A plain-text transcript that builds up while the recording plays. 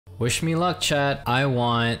Wish me luck, chat. I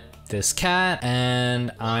want this cat,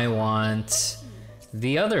 and I want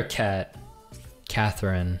the other cat,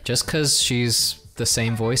 Catherine. Just cause she's the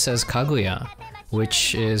same voice as Kaguya,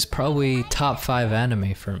 which is probably top 5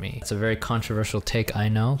 anime for me. It's a very controversial take, I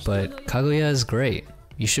know, but Kaguya is great.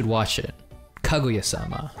 You should watch it.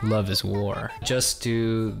 Kaguya-sama, Love is War. Just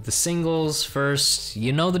do the singles first,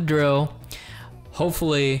 you know the drill.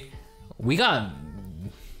 Hopefully, we got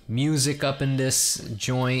music up in this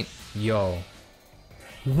joint. Yo.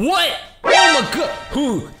 What? Oh my god!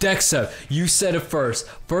 Who? Dexa, you said it first.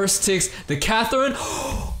 First ticks, the Catherine.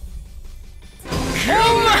 Oh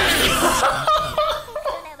my god!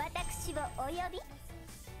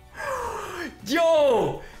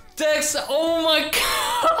 Yo! Dexa, oh my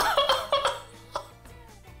god!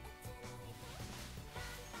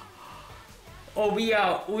 Oh, we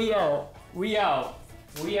out, we out, we out,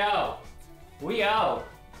 we out, we out.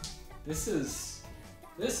 This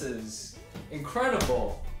is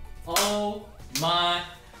incredible. Oh my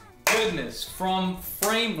goodness, from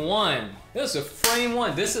frame 1. This is frame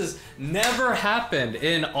 1. This has never happened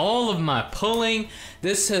in all of my pulling.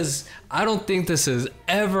 I don't think this has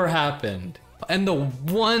ever happened. And the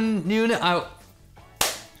one unit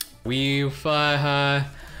we fly high,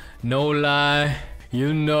 no lie,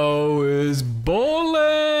 you know is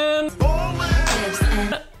bowling.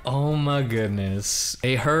 Oh my goodness.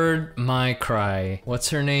 They heard my cry. What's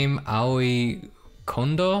her name? Aoi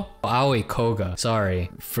Kondo? Aoi Koga. Sorry.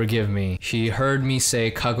 Forgive me. She heard me say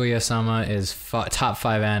Kaguya-sama is top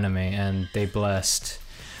 5 anime and they blessed.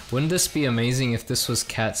 Wouldn't this be amazing if this was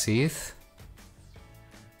Cat Sith?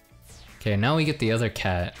 Okay, now we get the other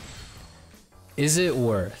cat. Is it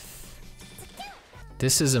worth?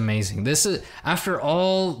 This is amazing. This is, after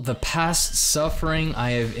all the past suffering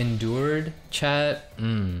I have endured, chat,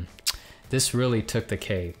 this really took the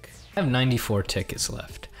cake. I have 94 tickets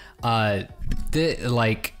left.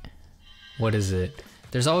 Like, what is it?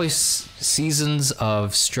 There's always seasons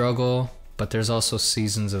of struggle, but there's also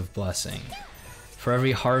seasons of blessing. For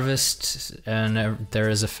every harvest, and there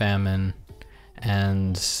is a famine,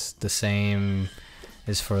 and the same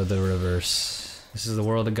is for the reverse. This is the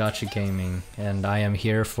world of gacha gaming, and I am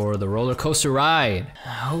here for the roller coaster ride.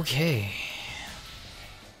 Okay.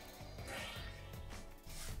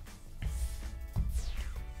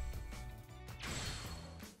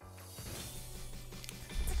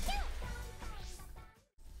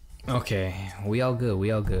 Okay, we all good,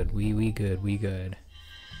 we all good. We good, we good.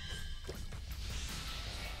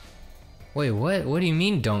 Wait, what? What do you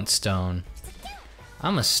mean don't stone?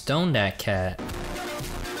 I'ma stone that cat.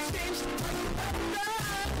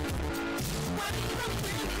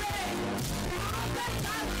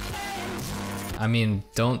 I mean,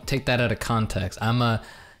 don't take that out of context. I'ma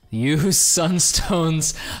use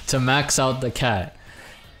sunstones to max out the cat.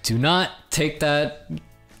 Do not take that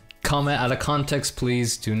comment out of context,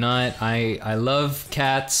 please. Do not. I love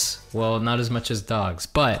cats. Well, not as much as dogs,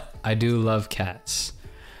 but I do love cats.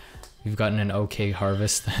 We've gotten an okay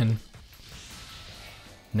harvest then.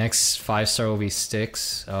 Next 5-star will be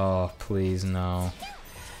Styx. Oh, please, no.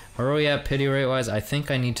 Where are we at pity rate wise? I think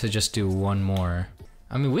I need to just do one more.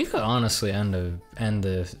 I mean, we could honestly end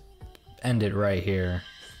it right here.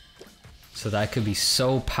 So that could be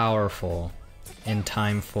so powerful in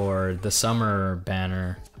time for the summer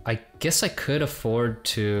banner. I guess I could afford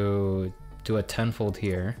to do a tenfold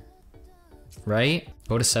here. Right?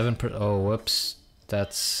 Go to 7 per- oh, whoops.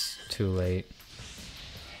 That's too late.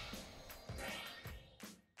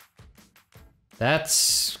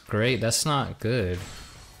 That's great. That's not good.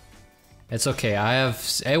 It's okay. I have.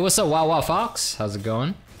 Hey, what's up, Wow Wow Fox? How's it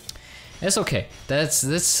going? It's okay. That's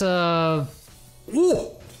this. Ooh,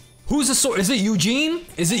 who's the sword? Is it Eugene?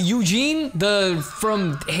 Is it Eugene? The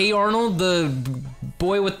from Hey Arnold, the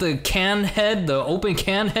boy with the can head, the open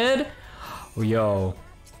can head. Yo.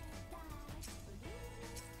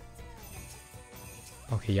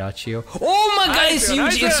 Okay, Yachio. Oh my god, it's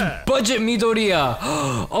Eugene. It's Budget Midoriya.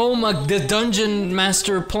 Oh my, the Dungeon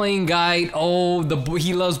Master playing guide. Oh,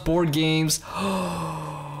 he loves board games.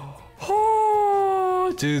 Oh,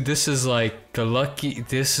 dude, this is like the lucky.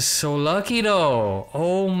 This is so lucky though.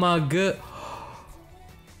 Oh my god.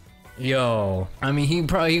 Yo, I mean, he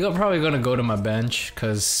probably gonna go to my bench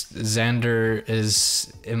because Xander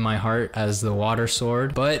is in my heart as the water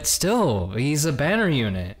sword. But still, he's a banner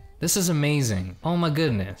unit. This is amazing. Oh my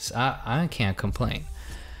goodness. I can't complain.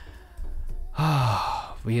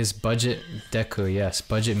 Ah, we use budget Deku, yes,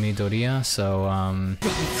 budget Midoriya. So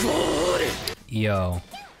yo.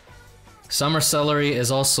 Summer Celery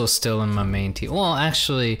is also still in my main team. Well,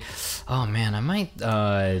 actually, oh man, I might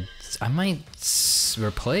I might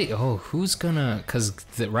replace. Oh, who's gonna? Cause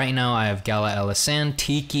right now I have Gala Elisan,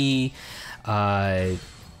 Tiki, Gala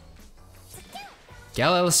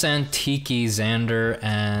Elisan, Tiki, Xander,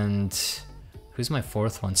 and who's my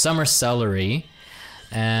fourth one? Summer Celery,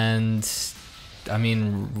 and I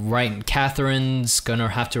mean, right? Catherine's gonna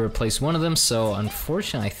have to replace one of them. So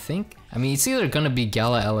unfortunately, I mean, it's either gonna be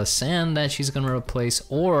Gala Elisan that she's gonna replace,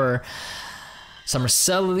 or Summer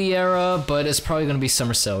Celiera, but it's probably gonna be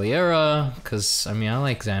Summer Celiera, because I mean I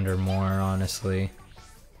like Xander more, honestly.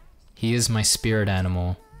 He is my spirit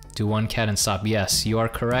animal. Do one cat and stop. Yes, you are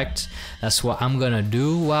correct. That's what I'm gonna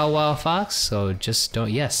do, Wow Wow Fox. So just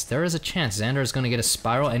don't. Yes, there is a chance Xander is gonna get a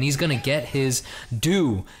spiral, and he's gonna get his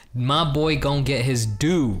due. My boy gonna get his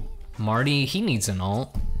due. Marty, he needs an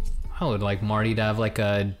ult. I would like Marty to have like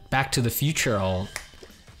a Back to the Future ult.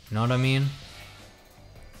 You know what I mean?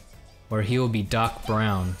 Where he will be Doc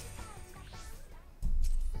Brown.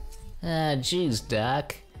 Ah, jeez,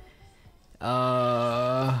 Doc.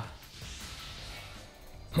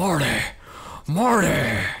 Marty!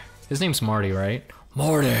 His name's Marty, right?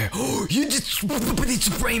 Marty! You just... It's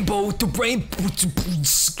rainbow, the rainbow...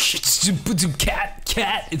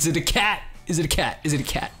 Cat! Is it a cat? Is it a cat? Is it a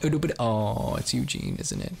cat? Oh, it's Eugene,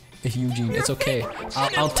 isn't it? It's Eugene, it's okay.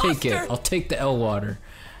 I'll take it. I'll take the L water.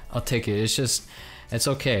 I'll take it. It's just... It's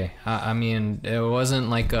okay. I mean, it wasn't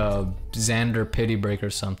like a Xander pity break or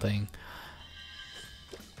something.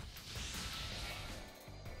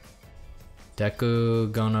 Deku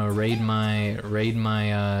gonna raid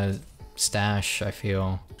my stash, I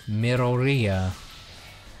feel. Miroria.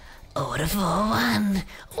 Order for one.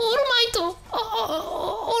 Oromaito.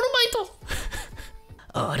 Oromaito.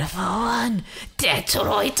 Order for one.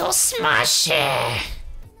 Detroit smash.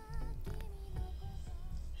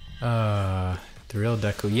 The real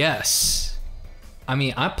Deku, yes. I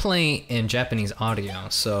mean, I play in Japanese audio,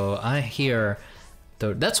 so I hear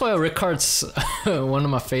that's why Ricard's one of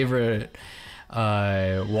my favorite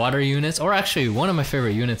water units, or actually one of my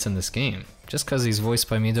favorite units in this game, just because he's voiced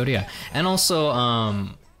by Midoriya. And also,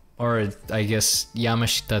 or I guess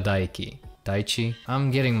Yamashita Daichi.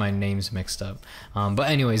 I'm getting my names mixed up. But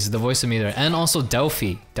anyways, the voice of Midoriya. And also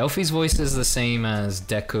Delphi. Delphi's voice is the same as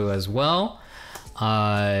Deku as well.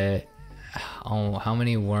 Oh, how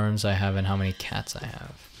many worms I have and how many cats I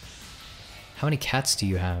have. How many cats do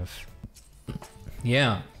you have?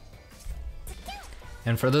 Yeah.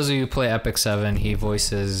 And for those of you who play Epic 7, he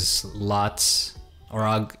voices Lots, or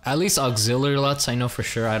at least auxiliary Lots, I know for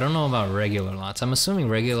sure. I don't know about regular Lots. I'm assuming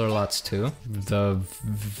regular Lots too. The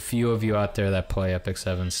few of you out there that play Epic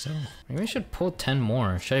 7 still. Maybe I should pull 10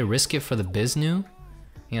 more. Should I risk it for the Biznu?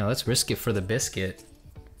 Yeah, let's risk it for the biscuit.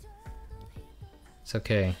 It's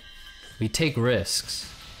okay. We take risks.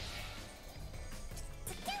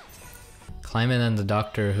 Climate and the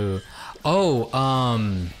Doctor Who. Oh,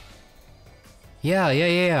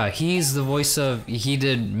 yeah. He's the voice of, he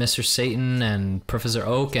did Mr. Satan and Professor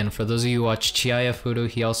Oak, and for those of you who watch Chihaya Furu,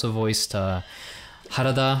 he also voiced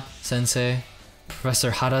Harada Sensei.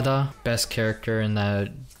 Professor Harada, best character in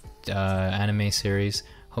that anime series.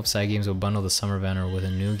 Hope Cygames will bundle the summer banner with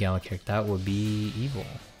a new Gala character. That would be evil.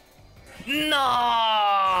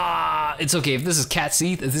 No, it's okay if this is Cat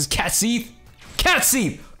Seath. Is this Cat Seath? Cat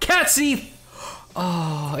Seath! Cat Seath!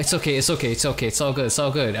 Oh, it's okay. It's okay. It's okay. It's all good. It's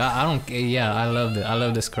all good. I don't. Yeah, I love it. I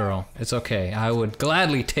love this girl. It's okay. I would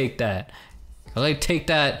gladly take that. I'd like take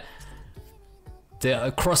that.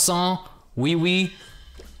 The croissant. Oui, oui.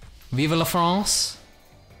 Vive la France.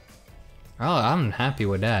 Oh, I'm happy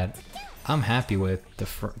with that. I'm happy with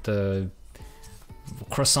the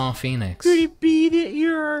croissant phoenix. Could it be that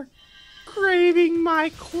you're craving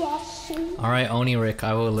my croissant? All right, Oni Rick,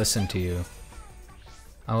 I will listen to you.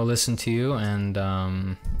 I will listen to you and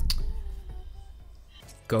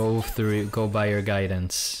go by your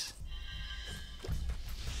guidance.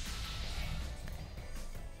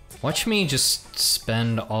 Watch me just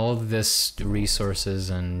spend all this resources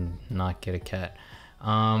and not get a cat.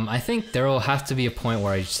 I think there will have to be a point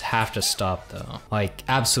where I just have to stop though. Like,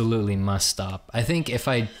 absolutely must stop. I think if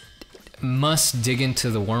I must dig into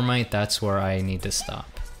the Wormite, that's where I need to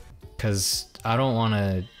stop. Cause I don't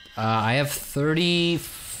wanna, I have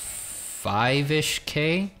 35-ish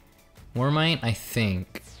K Wormite, I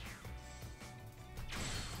think.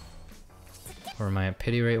 Or am I at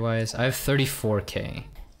pity rate wise? I have 34K.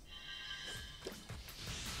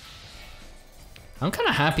 I'm kind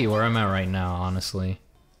of happy where I'm at right now, honestly.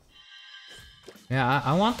 Yeah,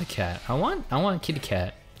 I want the cat. I want kitty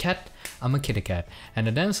cat. Cat. I'm a kitty cat. And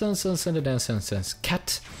the dance,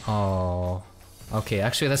 cat. Oh. Okay,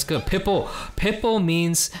 actually that's good. Pipple. Pipple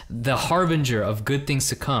means the harbinger of good things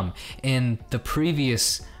to come. In the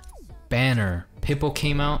previous banner. Pipple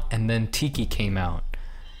came out and then Tiki came out.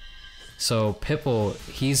 So Pipple,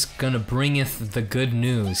 he's gonna bringeth the good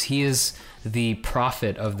news. He is the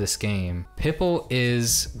prophet of this game. Pipple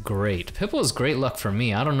is great. Pipple is great luck for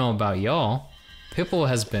me. I don't know about y'all. Pipple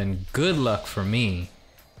has been good luck for me.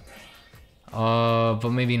 But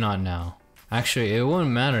maybe not now. Actually, it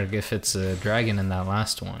wouldn't matter if it's a dragon in that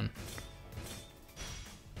last one.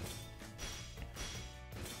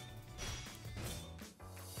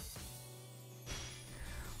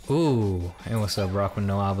 Ooh, hey, what's up, Rock with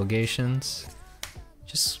no obligations?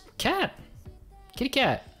 Just cat. Kitty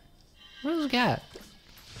cat. Where's the cat?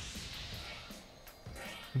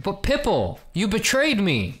 But Pipple, you betrayed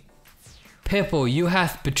me! Pipple, you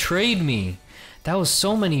hath betrayed me! That was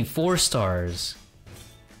so many 4 stars.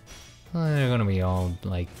 Well, they're gonna be all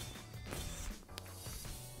like...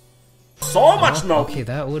 So much no. Okay,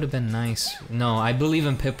 that would have been nice. No, I believe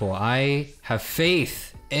in Pipple. I have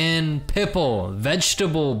faith in Pipple.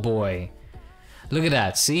 Vegetable boy. Look at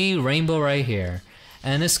that. See? Rainbow right here.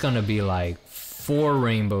 And it's gonna be like 4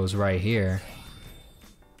 rainbows right here.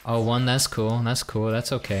 Oh, 1, that's cool. That's cool.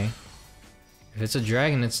 That's okay. If it's a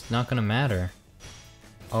dragon, it's not gonna matter.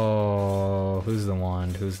 Oh, who's the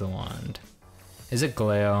wand? Who's the wand? Is it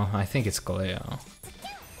Gleo? I think it's Gleo.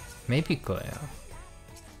 Maybe Gleo.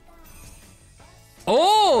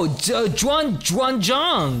 Oh, Juanzong.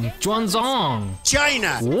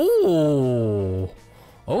 China. Ooh.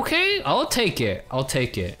 Okay, I'll take it. I'll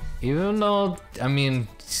take it. Even though, I mean,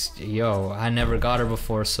 yo, I never got her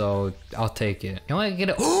before, so I'll take it. You know what? I get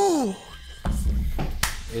it. Oh,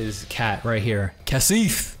 is cat right here.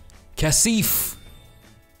 Cassif. Cassif.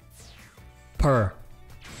 Purr.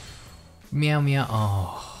 Meow meow.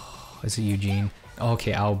 Oh, is it Eugene?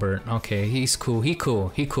 Okay, Albert. Okay, he's cool. He cool.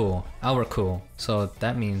 He cool. Albert cool. So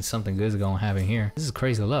that means something good is gonna happen here. This is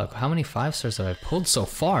crazy luck. How many 5 stars have I pulled so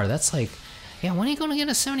far? That's like, yeah. When are you gonna get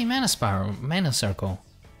a 70 mana spiral, mana circle?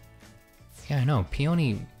 Yeah, I know.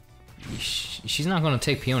 Peony. She's not gonna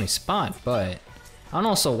take Peony's spot, but. And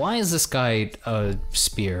also, why is this guy a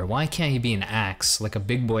spear? Why can't he be an axe, like a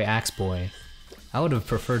big boy axe boy? I would have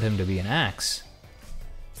preferred him to be an axe.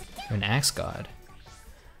 An axe god.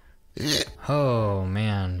 Oh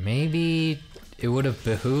man, maybe it would have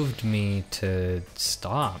behooved me to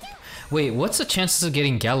stop. Wait, what's the chances of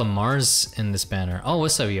getting Gala Mars in this banner? Oh,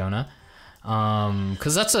 what's up, Yona?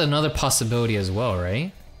 Cause that's another possibility as well,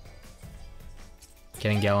 right?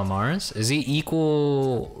 Getting Gala Mars? Is he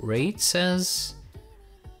equal rates as?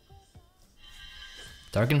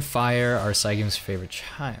 Dark and Fire are Cygames' favorite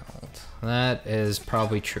child. That is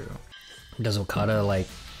probably true. Does Okada like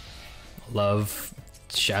love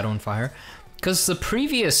Shadow and Fire? Because the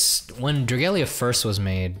previous, when Dragalia first was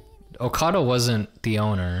made, Okada wasn't the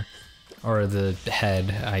owner, or the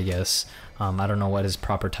head, I guess. I don't know what his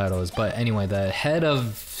proper title is, but anyway, the head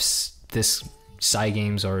of this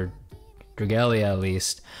Cygames, or Dragalia at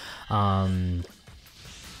least,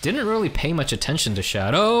 didn't really pay much attention to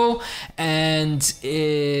Shadow, and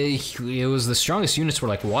it was the strongest units were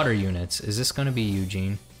like water units. Is this gonna be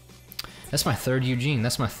Eugene? That's my 3rd Eugene.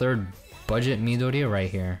 That's my 3rd budget Midoriya right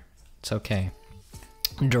here. It's okay.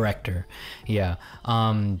 Director. Yeah.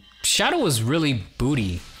 Shadow was really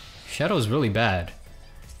booty. Shadow was really bad.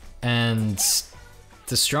 And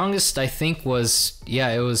the strongest I think was, yeah,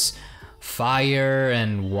 it was Fire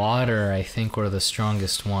and Water, I think, were the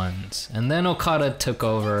strongest ones. And then Okada took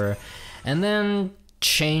over and then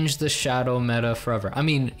changed the Shadow meta forever. I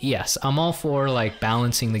mean, yes, I'm all for like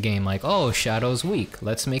balancing the game, like, oh, Shadow's weak,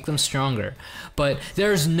 let's make them stronger. But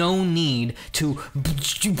there's no need to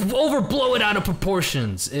overblow it out of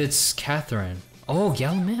proportions. It's Catherine. Oh,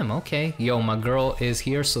 Galamim, okay. Yo, my girl is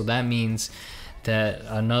here, so that means that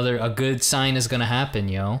a good sign is gonna happen,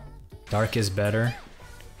 yo. Dark is better.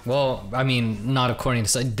 Well, I mean, not according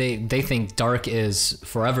to they think Dark is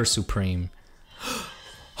forever supreme.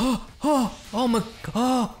 Oh my,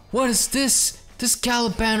 oh, what is this? This Gala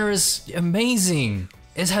banner is amazing.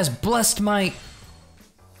 It has blessed my...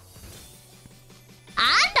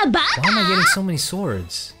 Why am I getting so many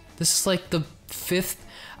swords? This is like the 5th,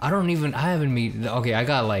 I haven't okay, I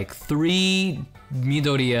got like 3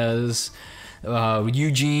 Midoriyas,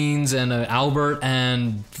 Eugenes, and Albert,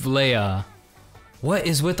 and Leia. What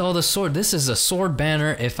is with all the sword? This is a sword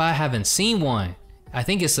banner if I haven't seen one. I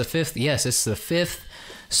think it's the 5th, yes, it's the 5th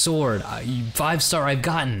sword, 5-star I've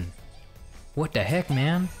gotten. What the heck,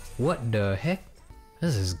 man? What the heck?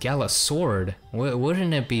 This is Gala sword.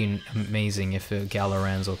 Wouldn't it be amazing if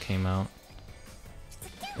Galaranzo came out?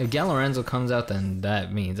 If Galaranzo comes out, then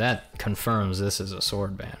that confirms this is a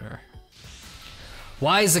sword banner.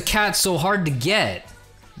 Why is the cat so hard to get?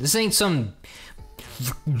 This ain't some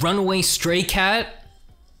runaway stray cat?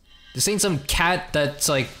 This ain't some cat that's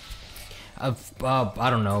like, I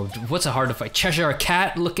don't know, what's it hard to fight? Cheshire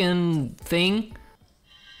cat looking thing?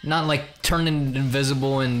 Not like turning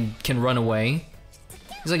invisible and can run away.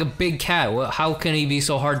 He's like a big cat. How can he be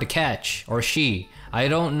so hard to catch? Or she? I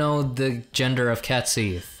don't know the gender of cat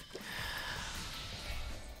Sith.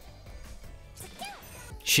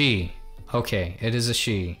 She. Okay, it is a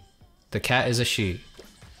she. The cat is a she.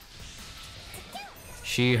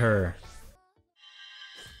 She, her.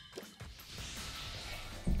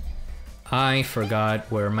 I forgot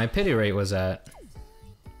where my pity rate was at.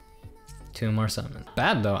 2 more summons.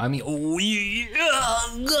 Bad though. I mean, oh yeah.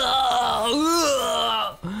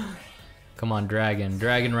 Come on, dragon.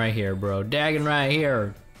 Dragon right here, bro. Dragon right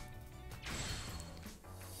here.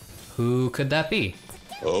 Who could that be?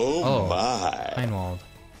 Oh my. Heinwald.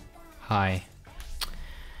 Hi.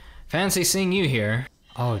 Fancy seeing you here.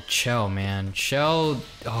 Oh, Chell, man. Chell.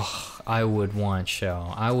 Oh, I would want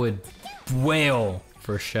Chell. I would wail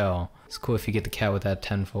for Chell. It's cool if you get the cat with that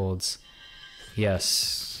tenfolds.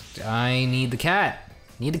 Yes. I need the cat.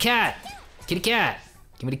 Need the cat. Kitty cat.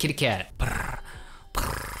 Give me the kitty cat.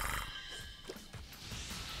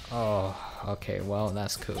 Oh, okay. Well,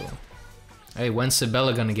 that's cool. Hey, when's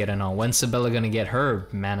Sibella gonna get an all? When's Sibella gonna get her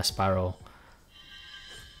mana spiral?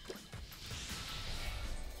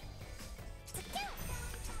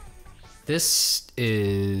 This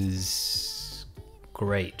is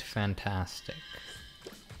great, fantastic.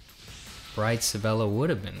 Bright Sibella would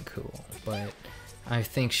have been cool, but I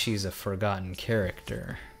think she's a forgotten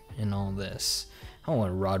character in all this. Oh,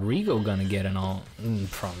 when Rodrigo gonna get an alt?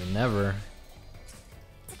 Probably never.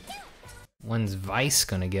 When's Vice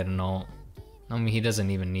gonna get an alt? I mean, he doesn't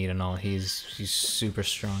even need an alt. He's super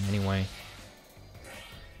strong anyway.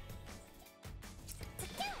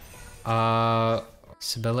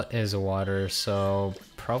 Sibella is a water, so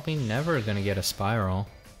probably never gonna get a spiral.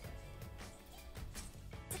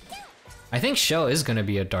 I think Shell is gonna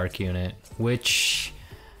be a dark unit, which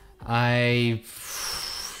I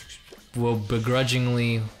will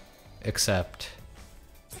begrudgingly accept.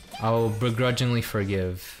 I will begrudgingly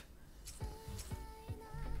forgive.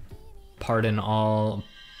 Pardon all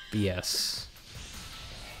BS.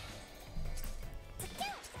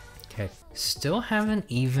 Okay, still haven't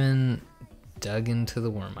even dug into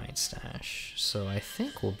the Wormite stash, so I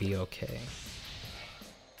think we'll be okay.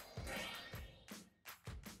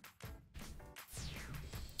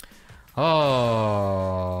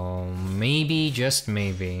 Oh, maybe, just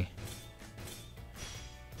maybe.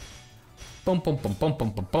 Boom, boom, boom, boom,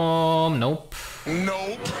 boom, boom, boom. Nope.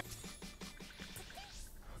 Nope.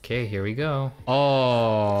 Okay, here we go. Oh.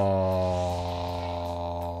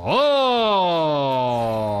 Oh.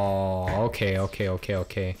 Okay, okay, okay,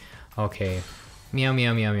 okay. Okay. Meow,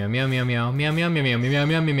 meow, meow, meow, meow, meow, meow, meow, meow, meow, meow, meow,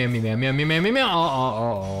 meow, meow, meow, meow, meow, meow, meow, meow.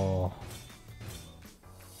 Oh.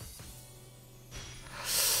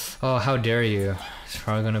 Oh, how dare you. It's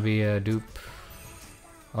probably gonna be a dupe.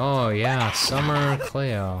 Oh yeah, Summer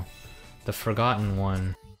Cleo. The forgotten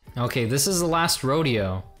one. Okay, this is the last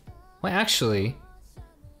rodeo. Wait, actually,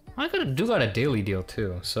 I got a daily deal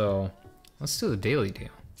too, so let's do the daily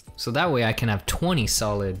deal. So that way I can have 20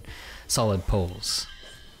 solid pulls.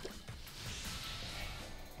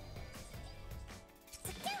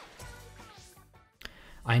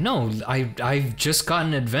 I know, I've just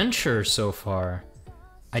gotten adventure so far.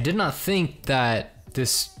 I did not think that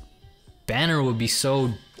this banner would be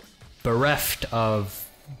so bereft of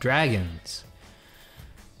dragons.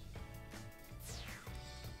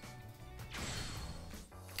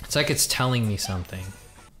 It's like it's telling me something.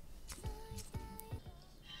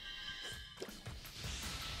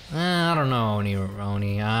 I don't know,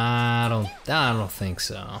 Oni. I don't think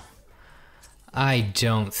so. I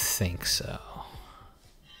don't think so.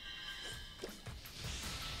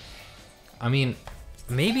 I mean,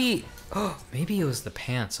 maybe it was the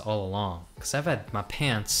pants all along, because I've had my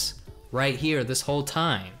pants right here this whole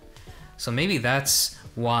time. So maybe that's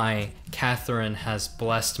why Catherine has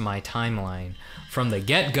blessed my timeline from the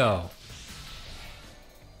get-go.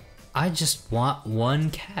 I just want one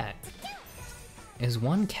cat. Is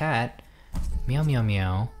one cat? Meow, meow,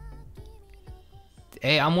 meow.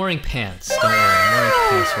 Hey, I'm wearing pants. Don't worry, I'm wearing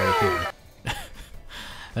pants right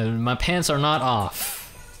here. My pants are not off.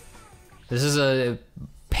 This is a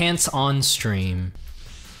pants on stream.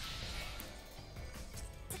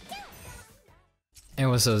 It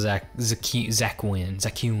was so Zakun.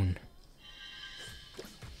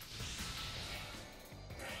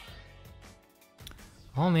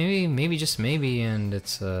 Oh, maybe just maybe, and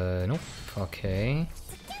it's nope. Okay.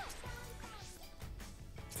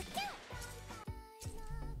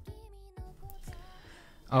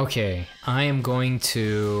 Okay, I'm gonna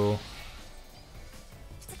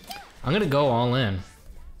go all in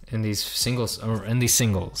these singles, or in these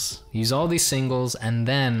singles. Use all these singles, and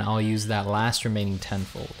then I'll use that last remaining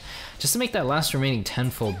tenfold, just to make that last remaining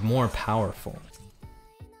tenfold more powerful.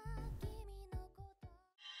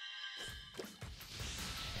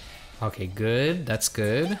 Okay, good. That's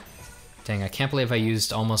good. Dang, I can't believe I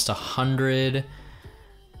used almost 100.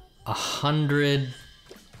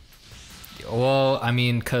 Well, I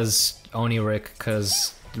mean, cause Oniric,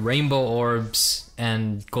 cause rainbow orbs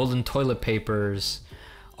and golden toilet papers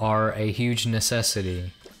are a huge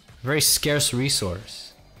necessity. A very scarce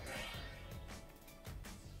resource.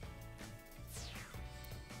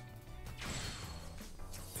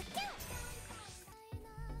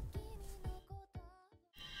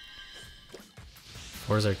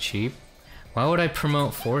 Fours are cheap. Why would I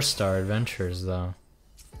promote 4-star adventures though?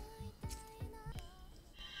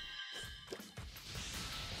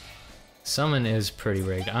 Summon is pretty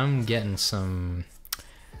rigged. I'm getting some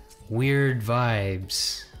weird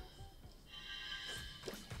vibes.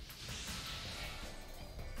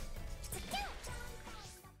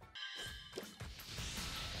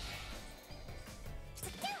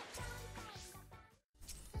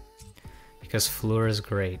 Because Fleur is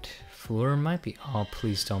great. Fleur might be. Oh,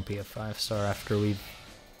 please don't be a 5-star after we.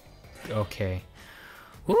 Okay.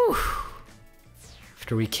 Woo!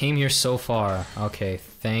 After we came here so far. Okay,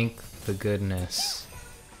 thank the goodness.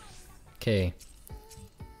 Okay.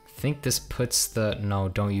 I think this puts the. No,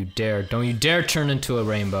 don't you dare. Don't you dare turn into a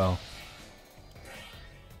rainbow.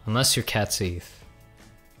 Unless you're Cat Sith.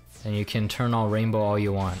 Then you can turn all rainbow all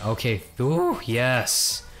you want. Okay. Ooh,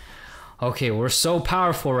 yes. Okay, we're so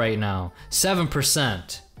powerful right now.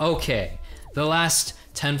 7%. Okay, the last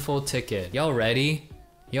tenfold ticket. Y'all ready?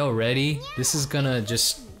 Y'all ready? This is gonna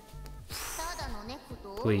just...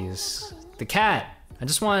 Please. The cat! I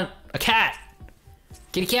just want a cat!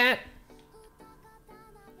 Kitty cat!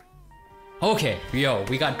 Okay, yo,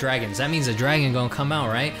 we got dragons. That means a dragon gonna come out,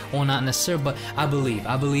 right? Well, not necessarily, but I believe.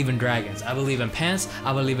 I believe in dragons. I believe in pants.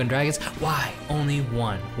 I believe in dragons. Why? Only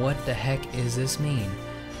one. What the heck is this mean?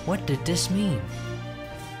 What did this mean?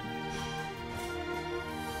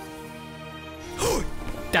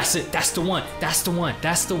 That's it. That's the one. That's the one.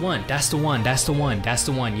 That's the one. That's the one. That's the one. That's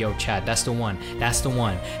the one. Yo, chat. That's the one. That's the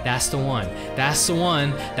one. That's the one. That's the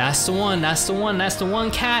one. That's the one. That's the one. That's the one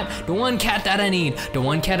cat. The one cat that I need. The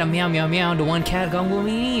one cat. Meow meow meow. The one cat gonna we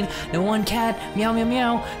need. The one cat. Meow meow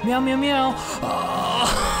meow. Meow meow meow.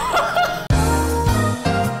 Oh.